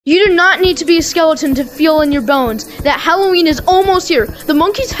You do not need to be a skeleton to feel in your bones that Halloween is almost here. The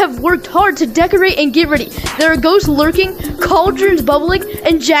monkeys have worked hard to decorate and get ready. There are ghosts lurking, cauldrons bubbling,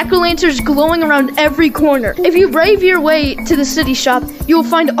 and jack-o'-lanterns glowing around every corner. If you brave your way to the city shop, you will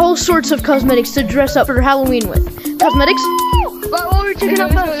find all sorts of cosmetics to dress up for Halloween with. Cosmetics? What were we checking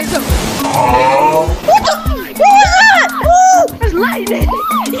out first? What the? What was that? Oh! There's lightning!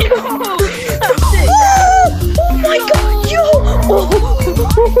 Oh my god! Yo!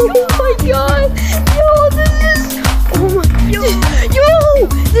 Oh my god! Yo, this is... Oh my... Yo!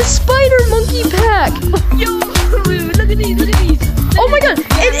 The spider monkey pack! Yo! Look at these, look at these! Oh my god!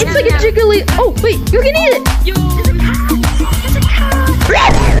 It's like a jiggly... Oh, wait! You can eat it! Yo! There's a cat! There's a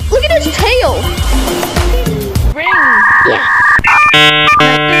cat! Look at his tail! Ring! Yeah!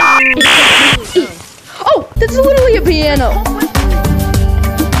 Oh! That's literally a piano!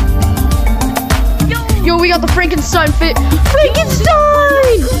 Yo, we got the Frankenstein fit. Frankenstein!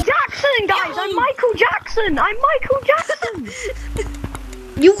 Jackson, guys! I'm Michael Jackson! I'm Michael Jackson!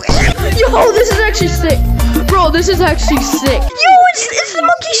 Yo, this is actually sick. Bro, this is actually sick. Yo, it's the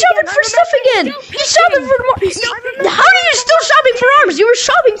monkey shopping for stuff again. He's shopping for more. How are you still shopping for arms? You were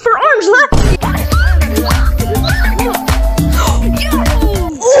shopping for arms last.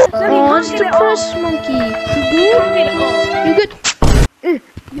 Oh, it's depressed monkey. You good?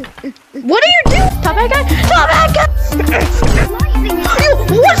 What are you doing? Top hat guy? Top hat guy! Yo,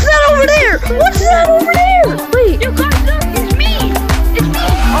 what's that over there? What's that over there? Wait. You guys, look, it's me! It's me!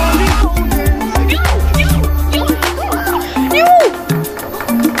 Oh, these cauldrons! Yo!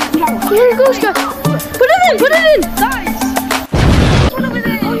 Here it goes, guys. Put it in, put it in! Guys! What over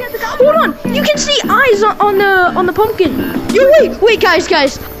there? Oh, yeah, the guy. Hold on, you can see eyes on the pumpkin. Yo, wait, guys.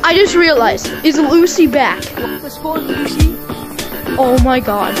 I just realized, is Lucy back? The spawn Lucy. Oh my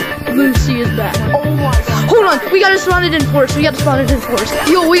god, Lucy is back. Oh my god. Hold on, we gotta spawn it in force.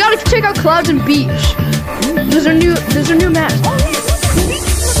 Yo, we gotta check out Clouds and Beach. There's a new map.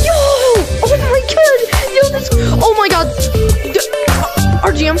 Yo! Oh my god! Yo, this. Oh my god!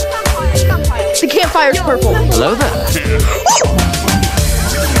 RGM. The campfire's purple. Hello there.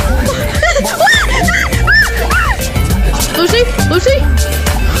 Lucy.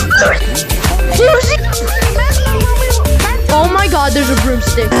 Oh my god, there's a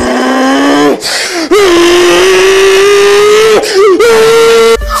broomstick. Oh,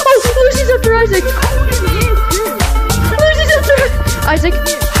 Lucy's after Isaac.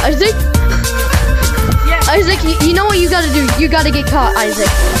 Isaac, you know what you gotta do? You gotta get caught, Isaac.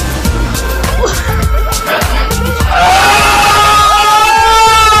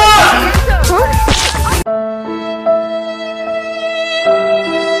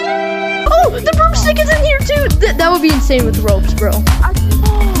 Oh, the broomstick is in here too! That would be insane with ropes, bro. I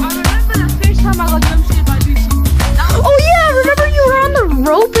remember the first time I got dumpstered by Lucy. Oh yeah, remember you were on the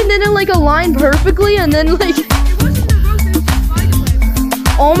rope and then it like aligned perfectly and then like... It wasn't the rope, it was the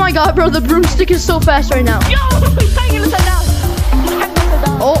spiderweb. Oh my god, bro, the broomstick is so fast right now. Yo! He's hanging upside down.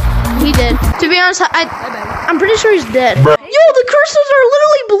 Oh, he did. To be honest, I'm pretty sure he's dead. Yo, the cursors are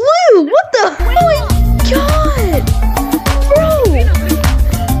literally blue! What the? Oh my god! Bro!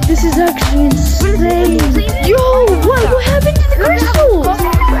 This is actually insane. Yo, what happened to the crystals?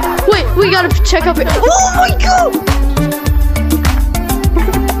 Wait, we gotta check up here. Oh my god!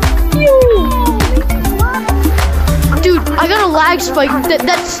 Yo! Dude, I got a lag spike.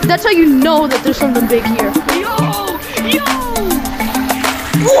 That's how you know that there's something big here. Yo!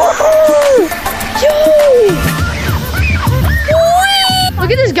 Whoa! Yo! Whee!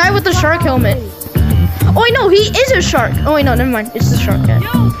 Look at this guy with the shark helmet. Oh wait, no, he is a shark. Oh wait, no, never mind. It's the shark guy.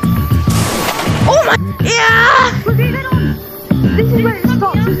 Oh my! Yeah! This is where it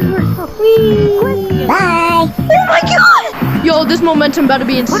stops. Bye! Oh my god! Yo, this momentum about to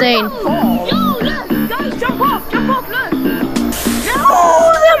be insane. Yo, look! Guys, jump off, look!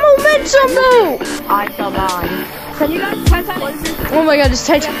 Oh, that momentum though! I shall die. Can you guys try that? Oh my god, it's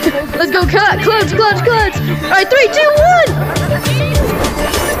tight. Let's go, clouds! Alright, 3, 2, 1!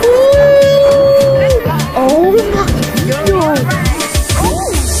 Ooh. Oh my god!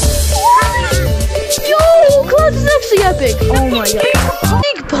 Yo, clouds is actually epic! Oh my god.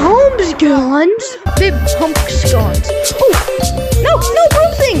 Big pumpkins guns! Big pumpkins. Oh! No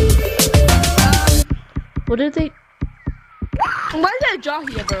broom thing! What did they... Why is there a jar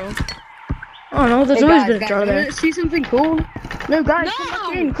here, bro? I don't know, there's always been a jar there. See something cool? No, guys, No! come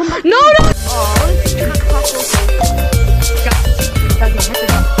back in. Come back No! Oh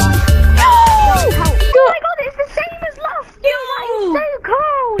my god, it's the same as last year! That is so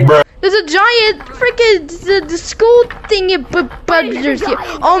cool! There's a giant freaking the school thing.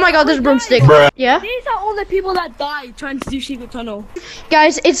 Oh my God, there's a broomstick. Yeah? These are all the people that died trying to do secret tunnel.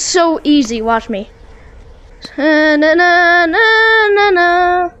 Guys, it's so easy. Watch me. Na, na, na, na,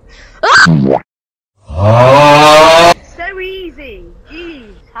 na. Ah! So easy.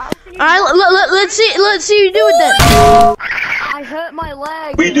 Jeez. How can you? Alright, let's see you do it then. I hurt my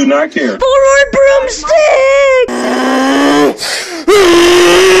leg. We do not care. Forward broomstick!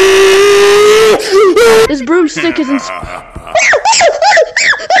 This broomstick isn't. What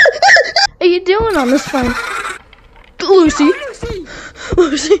are you doing on this phone? Lucy.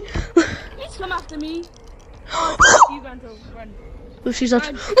 Lucy. Please come after me. You run, run. Lucy's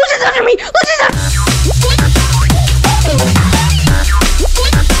after. Lucy's after me! Lucy's after.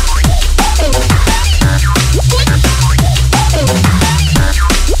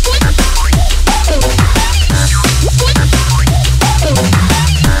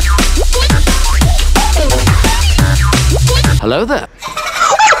 Hello there.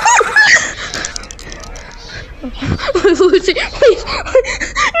 Lucy, please.